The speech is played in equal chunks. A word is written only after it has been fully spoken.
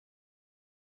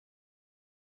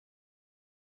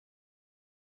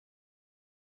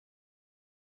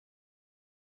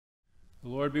The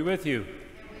Lord be with you.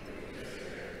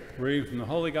 Reading from the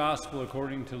Holy Gospel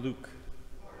according to Luke.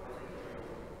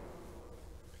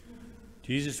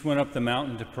 Jesus went up the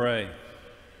mountain to pray,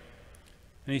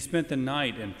 and he spent the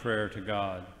night in prayer to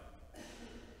God.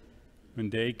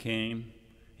 When day came,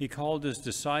 he called his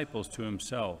disciples to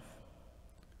himself,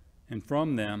 and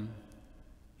from them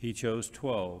he chose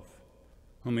 12,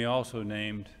 whom he also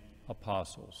named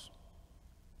apostles.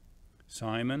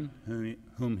 Simon,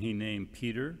 whom he named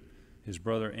Peter, his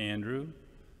brother Andrew,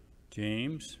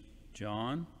 James,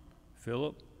 John,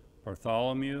 Philip,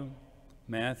 Bartholomew,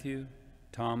 Matthew,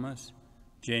 Thomas,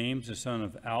 James the son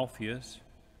of Alphaeus,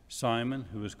 Simon,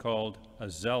 who was called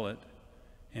a zealot,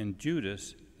 and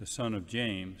Judas the son of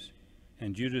James,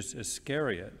 and Judas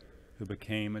Iscariot, who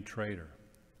became a traitor.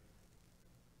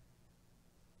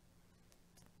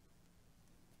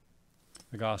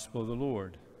 The Gospel of the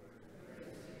Lord.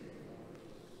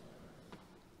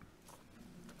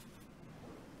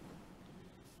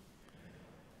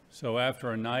 So after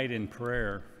a night in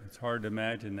prayer, it's hard to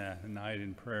imagine that, a night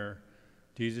in prayer,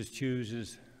 Jesus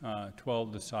chooses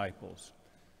 12 disciples,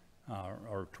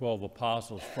 or 12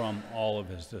 apostles from all of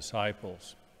his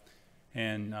disciples.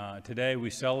 And today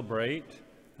we celebrate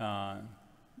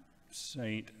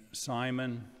Saint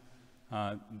Simon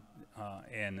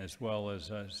and as well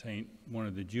as one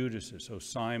of the Judases. So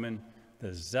Simon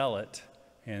the Zealot,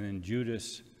 and then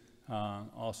Judas,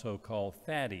 also called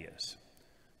Thaddeus.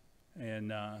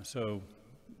 And so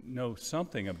know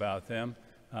something about them.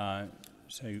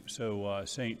 Saint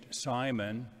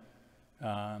Simon,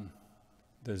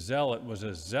 the Zealot, was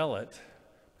a zealot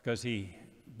because he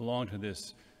belonged to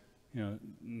this,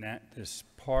 this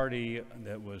party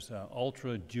that was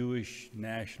ultra-Jewish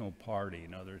national party.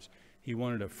 In other words, he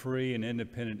wanted a free and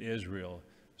independent Israel,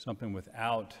 something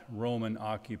without Roman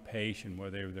occupation, where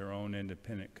they were their own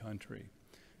independent country.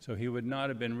 So he would not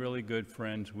have been really good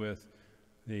friends with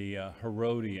the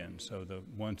Herodians, so the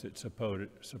ones that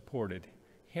supported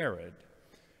Herod.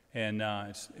 And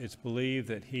it's believed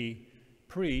that he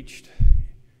preached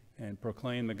and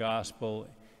proclaimed the gospel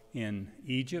in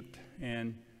Egypt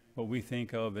and what we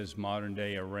think of as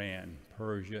modern-day Iran,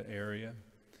 Persia area.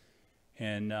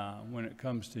 And when it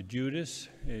comes to Judas,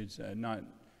 he's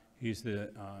the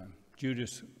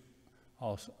Judas,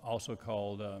 also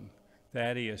called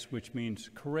Thaddeus, which means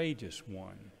courageous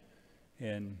one.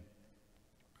 And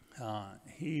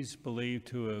he's believed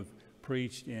to have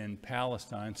preached in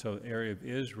Palestine, so the area of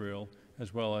Israel,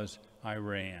 as well as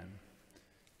Iran.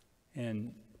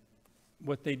 And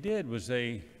what they did was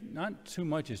not too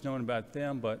much is known about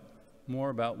them, but more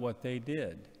about what they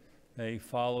did. They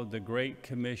followed the Great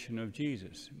Commission of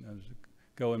Jesus.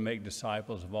 Go and make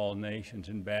disciples of all nations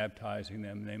and baptizing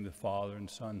them in the name of the Father and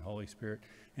Son and Holy Spirit,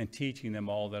 and teaching them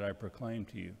all that I proclaim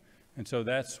to you. And so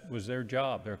that was their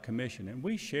job, their commission, and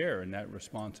we share in that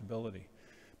responsibility.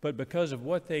 But because of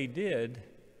what they did,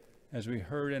 as we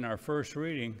heard in our first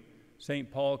reading, St.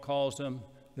 Paul calls them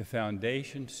the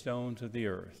foundation stones of the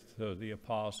earth, so the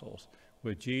apostles,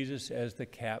 with Jesus as the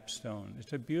capstone.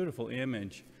 It's a beautiful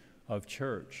image of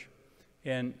church.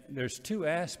 And there's two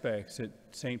aspects that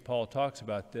St. Paul talks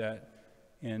about that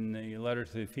in the letter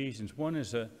to the Ephesians. One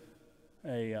is a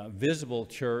visible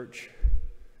church,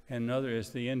 and another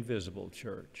is the invisible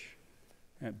church.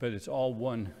 But it's all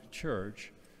one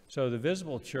church. So the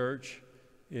visible church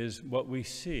is what we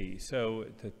see. So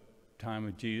at the time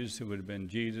of Jesus, it would have been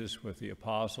Jesus with the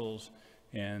apostles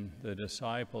and the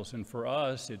disciples. And for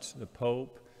us, it's the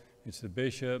Pope, it's the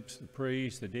bishops, the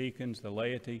priests, the deacons, the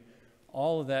laity.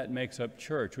 All of that makes up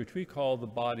church, which we call the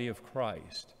body of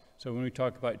Christ. So when we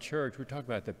talk about church, we talk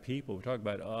about the people, we talk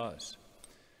about us.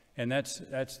 And that's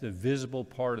the visible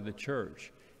part of the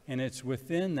church. And it's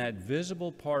within that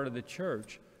visible part of the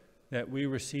church that we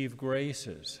receive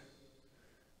graces.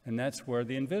 And that's where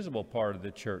the invisible part of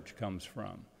the church comes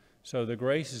from. So the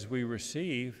graces we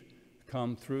receive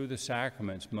come through the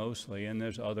sacraments mostly, and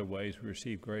there's other ways we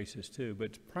receive graces too,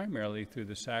 but primarily through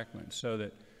the sacraments, so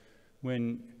that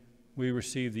when we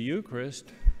receive the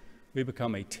Eucharist, we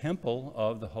become a temple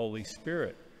of the Holy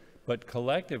Spirit. But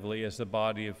collectively, as the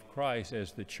body of Christ,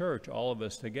 as the church, all of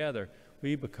us together,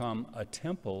 we become a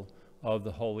temple of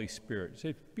the Holy Spirit. It's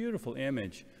a beautiful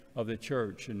image of the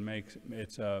church, and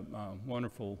it's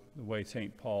wonderful the way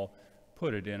St. Paul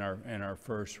put it in our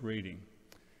first reading.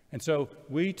 And so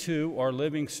we too are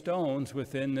living stones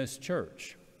within this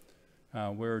church.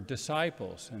 We're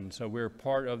disciples, and so we're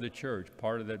part of the church,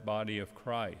 part of that body of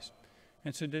Christ.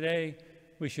 And so today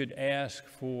we should ask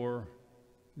for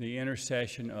the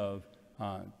intercession of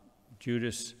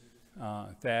Judas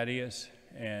Thaddeus,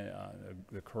 and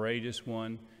the courageous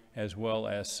one, as well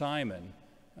as Simon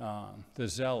the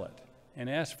Zealot, and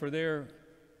ask for their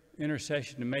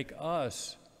intercession to make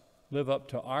us live up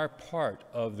to our part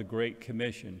of the Great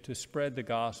Commission to spread the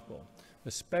gospel,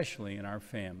 especially in our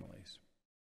families.